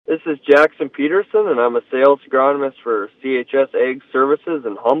This is Jackson Peterson, and I'm a sales agronomist for CHS Ag Services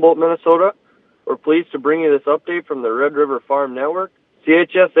in Humboldt, Minnesota. We're pleased to bring you this update from the Red River Farm Network.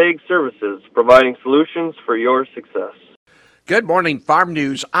 CHS Ag Services, providing solutions for your success. Good morning, Farm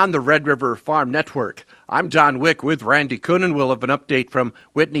News on the Red River Farm Network. I'm Don Wick with Randy Coonan. We'll have an update from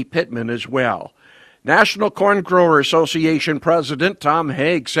Whitney Pittman as well. National Corn Grower Association President Tom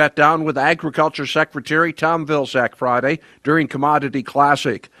Haig sat down with Agriculture Secretary Tom Vilsack Friday during Commodity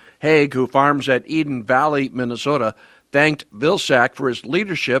Classic. Haig, who farms at Eden Valley, Minnesota, thanked Vilsack for his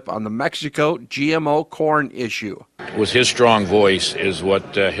leadership on the Mexico GMO corn issue. It was his strong voice is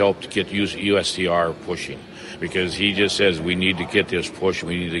what helped get USTR pushing, because he just says we need to get this push,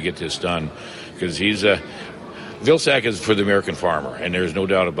 we need to get this done, because Vilsack is for the American farmer, and there's no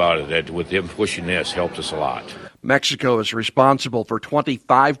doubt about it that with him pushing this helped us a lot. Mexico is responsible for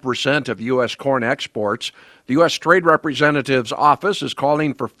 25% of U.S. corn exports. The U.S. Trade Representative's office is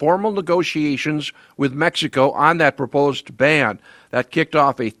calling for formal negotiations with Mexico on that proposed ban. That kicked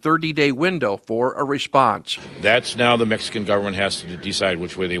off a 30-day window for a response. That's now the Mexican government has to decide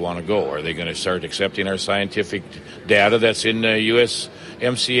which way they want to go. Are they going to start accepting our scientific data that's in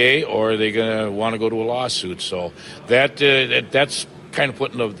USMCA, or are they going to want to go to a lawsuit? So that's kind of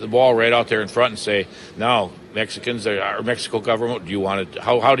putting the ball right out there in front and say, now, Mexicans, our Mexico government,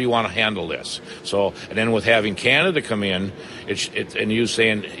 how do you want to handle this? So, and then with having Canada come in, and you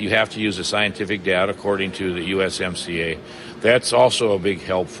saying you have to use the scientific data according to the USMCA, that's also a big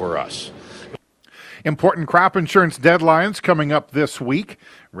help for us. Important crop insurance deadlines coming up this week.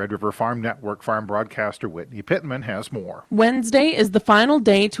 Red River Farm Network farm broadcaster Whitney Pittman has more. Wednesday is the final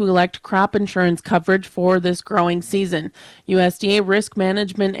day to elect crop insurance coverage for this growing season. USDA Risk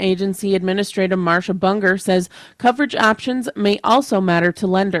Management Agency Administrator Marcia Bunger says coverage options may also matter to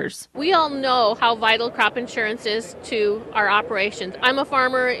lenders. We all know how vital crop insurance is to our operations. I'm a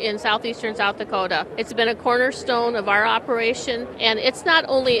farmer in southeastern South Dakota. It's been a cornerstone of our operation, and it's not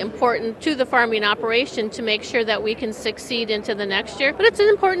only important to the farming operation to make sure that we can succeed into the next year, but it's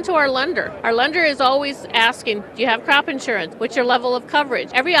important to our lender. Our lender is always asking, do you have crop insurance? What's your level of coverage?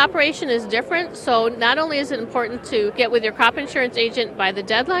 Every operation is different, so not only is it important to get with your crop insurance agent by the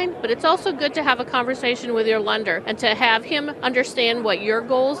deadline, but it's also good to have a conversation with your lender and to have him understand what your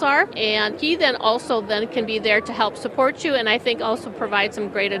goals are, and he then can be there to help support you and I think also provide some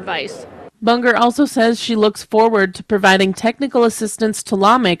great advice. Bunger also says she looks forward to providing technical assistance to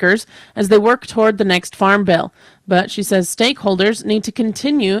lawmakers as they work toward the next farm bill. But she says stakeholders need to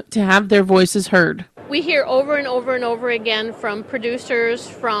continue to have their voices heard. We hear over and over and over again from producers,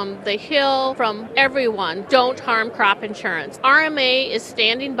 from the Hill, from everyone, don't harm crop insurance. RMA is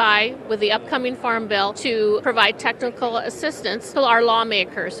standing by with the upcoming farm bill to provide technical assistance to our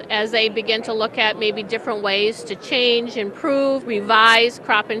lawmakers as they begin to look at maybe different ways to change, improve, revise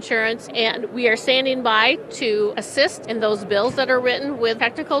crop insurance. And we are standing by to assist in those bills that are written with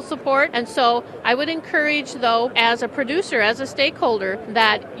technical support. And so I would encourage, though, as a producer, as a stakeholder,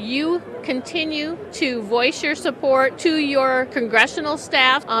 that you continue to voice your support to your congressional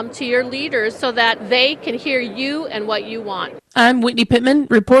staff, to your leaders, so that they can hear you and what you want. I'm Whitney Pittman,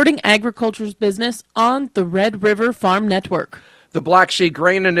 reporting agriculture's business on the Red River Farm Network. The Black Sea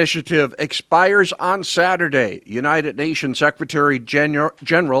Grain Initiative expires on Saturday. United Nations Secretary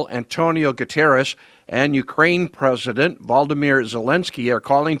General Antonio Guterres and Ukraine President Volodymyr Zelensky are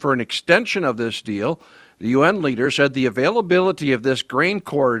calling for an extension of this deal. The UN leader said the availability of this grain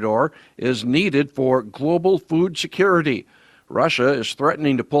corridor is needed for global food security. Russia is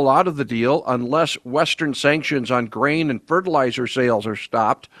threatening to pull out of the deal unless Western sanctions on grain and fertilizer sales are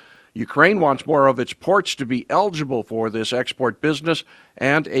stopped. Ukraine wants more of its ports to be eligible for this export business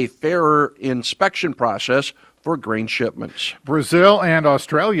and a fairer inspection process for grain shipments. Brazil and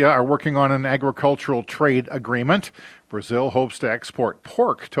Australia are working on an agricultural trade agreement. Brazil hopes to export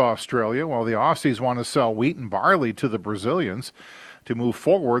pork to Australia, while the Aussies want to sell wheat and barley to the Brazilians. To move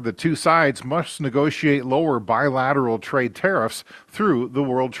forward, the two sides must negotiate lower bilateral trade tariffs through the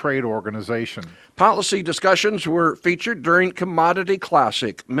World Trade Organization. Policy discussions were featured during Commodity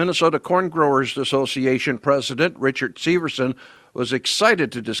Classic. Minnesota Corn Growers Association President Richard Severson was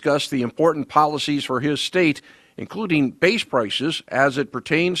excited to discuss the important policies for his state, including base prices as it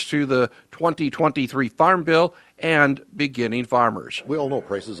pertains to the 2023 Farm Bill and beginning farmers. We all know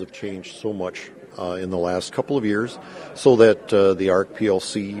prices have changed so much in the last couple of years, so that the ARC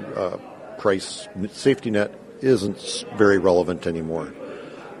PLC price safety net isn't very relevant anymore.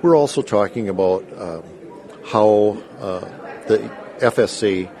 We're also talking about how the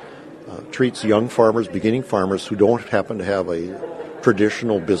FSA treats young farmers, beginning farmers who don't happen to have a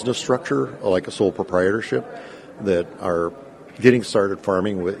traditional business structure like a sole proprietorship, that are getting started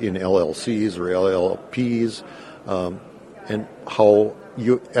farming in LLCs or LLPs, and how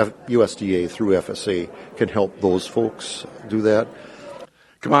USDA through FSA can help those folks do that.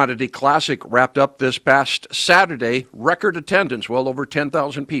 Commodity Classic wrapped up this past Saturday. Record attendance, well over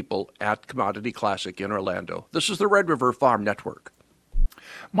 10,000 people at Commodity Classic in Orlando. This is the Red River Farm Network.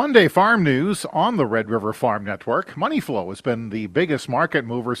 Monday farm news on the Red River Farm Network. Money flow has been the biggest market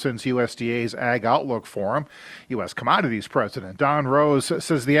mover since USDA's Ag Outlook Forum. U.S. Commodities President Don Rose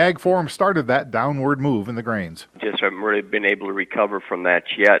says the Ag Forum started that downward move in the grains. Just haven't really been able to recover from that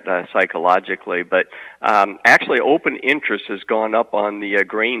yet psychologically, but actually open interest has gone up on the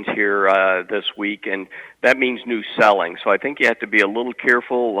grains here this week, and that means new selling. So I think you have to be a little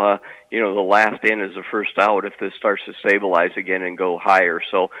careful. The last in is the first out if this starts to stabilize again and go higher.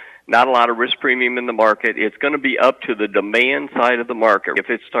 So not a lot of risk premium in the market. It's going to be up to the demand side of the market. If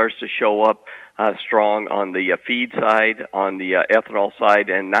it starts to show up strong on the feed side, on the ethanol side,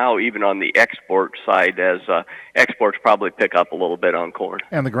 and now even on the export side, as exports probably pick up a little bit on corn.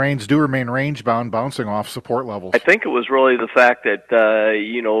 And the grains do remain range-bound, bouncing off support levels. I think it was really the fact that,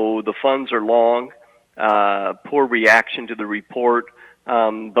 the funds are long, poor reaction to the report,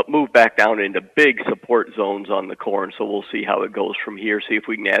 but move back down into big support zones on the corn. So we'll see how it goes from here, see if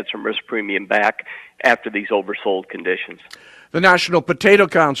we can add some risk premium back after these oversold conditions. The National Potato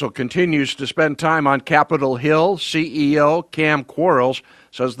Council continues to spend time on Capitol Hill. CEO Cam Quarles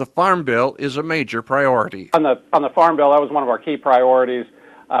says the Farm Bill is a major priority. On the Farm Bill, that was one of our key priorities.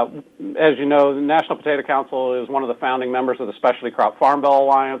 As you know, the National Potato Council is one of the founding members of the Specialty Crop Farm Bill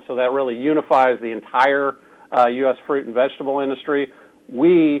Alliance, so that really unifies the entire U.S. fruit and vegetable industry.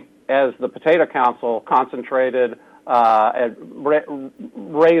 We, as the Potato Council, concentrated and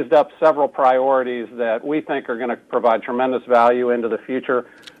raised up several priorities that we think are going to provide tremendous value into the future.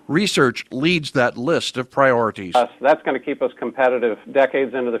 Research leads that list of priorities. That's going to keep us competitive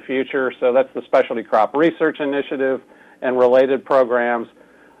decades into the future, so that's the Specialty Crop Research Initiative and related programs.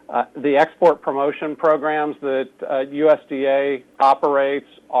 The export promotion programs that USDA operates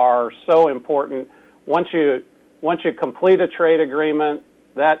are so important. Once you complete a trade agreement,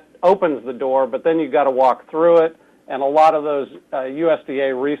 that opens the door, but then you've got to walk through it. And a lot of those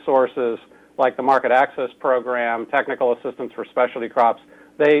USDA resources, like the Market Access Program, Technical Assistance for Specialty Crops,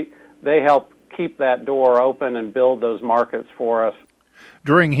 they help keep that door open and build those markets for us.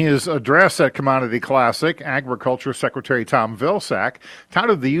 During his address at Commodity Classic, Agriculture Secretary Tom Vilsack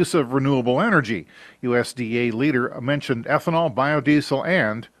touted the use of renewable energy. USDA leader mentioned ethanol, biodiesel,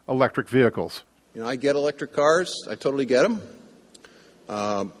 and electric vehicles. I get electric cars. I totally get them.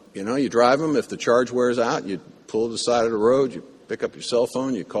 You drive them. If the charge wears out, you pull to the side of the road, you pick up your cell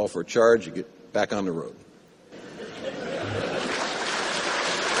phone, you call for a charge, you get back on the road.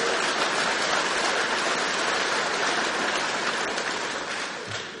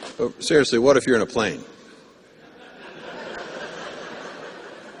 But seriously, what if you're in a plane?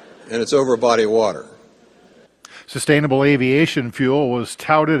 And it's over a body of water. Sustainable aviation fuel was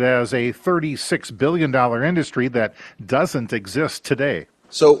touted as a $36 billion industry that doesn't exist today.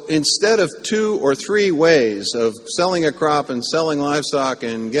 So instead of 2 or 3 ways of selling a crop and selling livestock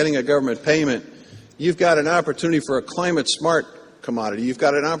and getting a government payment, you've got an opportunity for a climate-smart commodity. You've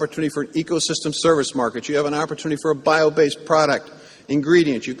got an opportunity for an ecosystem service market. You have an opportunity for a bio-based product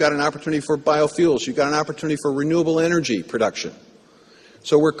ingredient. You've got an opportunity for biofuels. You've got an opportunity for renewable energy production.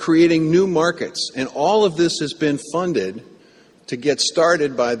 So we're creating new markets, and all of this has been funded to get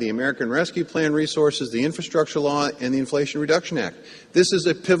started by the American Rescue Plan resources, the Infrastructure Law, and the Inflation Reduction Act. This is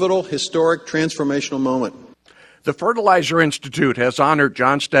a pivotal, historic, transformational moment. The Fertilizer Institute has honored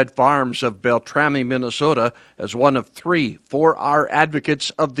Johnstead Farms of Beltrami, Minnesota, as one of 3 4R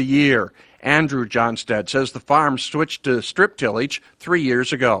Advocates of the Year. Andrew Johnstead says the farm switched to strip tillage 3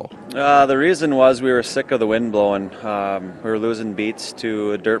 years ago. The reason was we were sick of the wind blowing. We were losing beats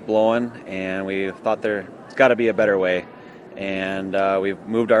to dirt blowing, and we thought there's got to be a better way. And we've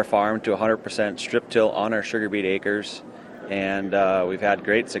moved our farm to 100% strip till on our sugar beet acres, and we've had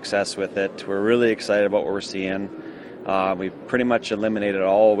great success with it. We're really excited about what we're seeing. We've pretty much eliminated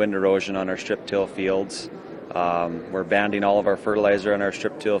all wind erosion on our strip till fields. We're banding all of our fertilizer on our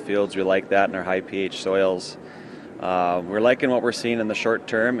strip till fields. We like that in our high pH soils. We're liking what we're seeing in the short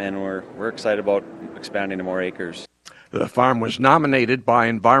term, and we're excited about expanding to more acres. The farm was nominated by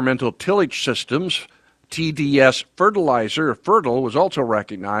Environmental Tillage Systems. TDS Fertilizer, Fertile, was also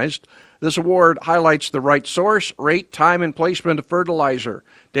recognized. This award highlights the right source, rate, time, and placement of fertilizer.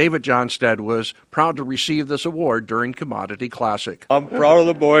 David Johnstead was proud to receive this award during Commodity Classic. I'm proud of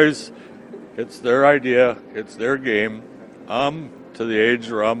the boys. It's their idea. It's their game. I'm to the age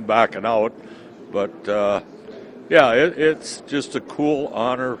where I'm backing out, but Yeah, it's just a cool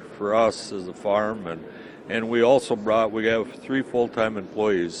honor for us as a farm, and we also we have 3 full-time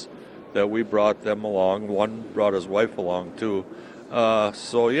employees that we brought them along. One brought his wife along too.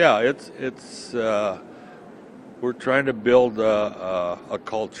 So yeah, it's we're trying to build a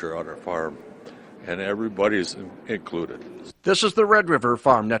culture on our farm, and everybody's included. This is the Red River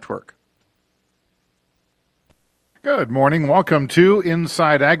Farm Network. Good morning. Welcome to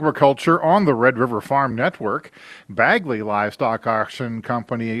Inside Agriculture on the Red River Farm Network. Bagley Livestock Auction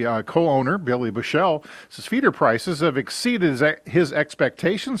Company co-owner Billy Bushell says feeder prices have exceeded his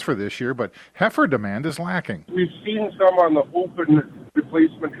expectations for this year, but heifer demand is lacking. We've seen some on the open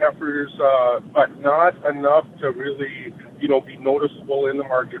replacement heifers, but not enough to really, be noticeable in the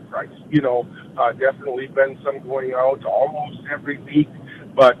market price. Definitely been some going out almost every week,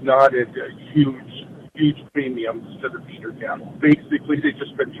 but not at huge premiums to the feeder cattle. Basically, they've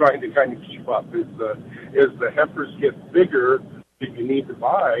just been trying to kind of keep up. As the heifers get bigger that you need to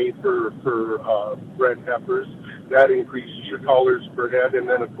buy for bred heifers, that increases your collars per head, and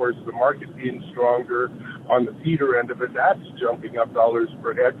then of course the market being stronger on the feeder end of it, that's jumping up dollars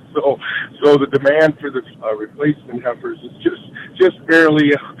per head. So the demand for the replacement heifers is just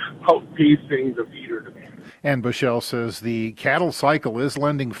barely outpacing the feeder demand. And Bushell says the cattle cycle is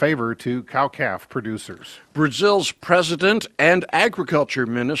lending favor to cow-calf producers. Brazil's president and agriculture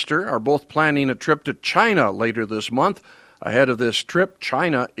minister are both planning a trip to China later this month. Ahead of this trip,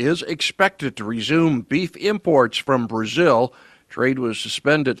 China is expected to resume beef imports from Brazil. Trade was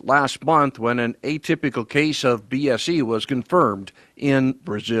suspended last month when an atypical case of BSE was confirmed in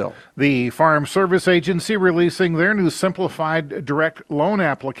Brazil. The Farm Service Agency releasing their new simplified direct loan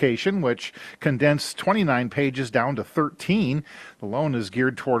application, which condensed 29 pages down to 13. The loan is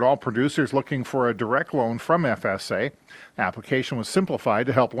geared toward all producers looking for a direct loan from FSA. The application was simplified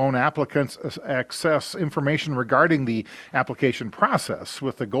to help loan applicants access information regarding the application process,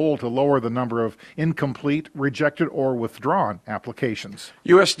 with the goal to lower the number of incomplete, rejected, or withdrawn applications.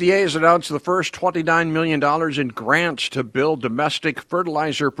 USDA has announced the first $29 million in grants to build domestic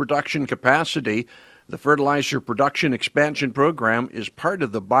fertilizer production capacity. The Fertilizer Production Expansion Program is part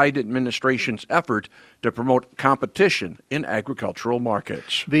of the Biden administration's effort to promote competition in agricultural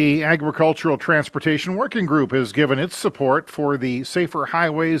markets. The Agricultural Transportation Working Group has given its support for the Safer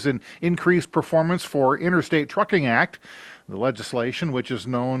Highways and Increased Performance for Interstate Trucking Act. The legislation, which is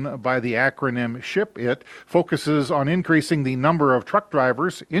known by the acronym SHIP-IT, focuses on increasing the number of truck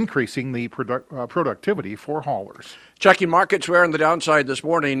drivers, increasing the productivity for haulers. Checking markets, we're on the downside this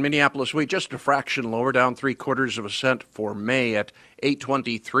morning. Minneapolis wheat just a fraction lower, down 0.75 cents for May at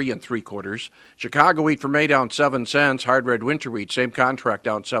 $8.23 3/4. Chicago wheat for May down 7 cents. Hard red winter wheat, same contract,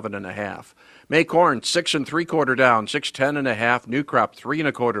 down 7.5. May corn 6 3/4 down, 6.10 1/2. New crop 3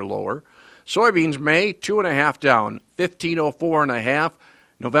 1/4 lower. Soybeans May 2.5 down, 15.04 1/2.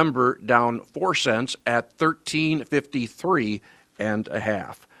 November down 4 cents at 13.53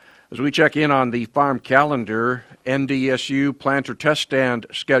 1/2. As we check in on the farm calendar, NDSU planter test stand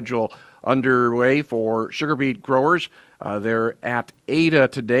schedule underway for sugar beet growers. They're at Ada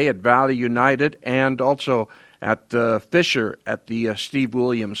today at Valley United and also at Fisher at the Steve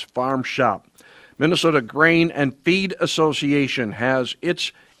Williams Farm Shop. Minnesota Grain and Feed Association has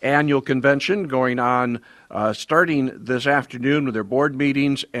its annual convention going on starting this afternoon with their board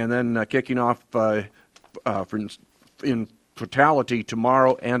meetings and then kicking off in totality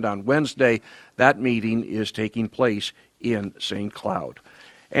tomorrow and on Wednesday. That meeting is taking place in St. Cloud.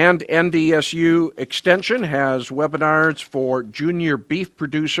 And NDSU Extension has webinars for junior beef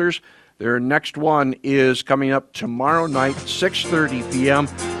producers. Their next one is coming up tomorrow night, 6:30 p.m.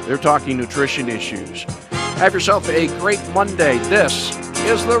 They're talking nutrition issues. Have yourself a great Monday. This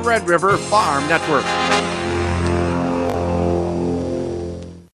is the Red River Farm Network.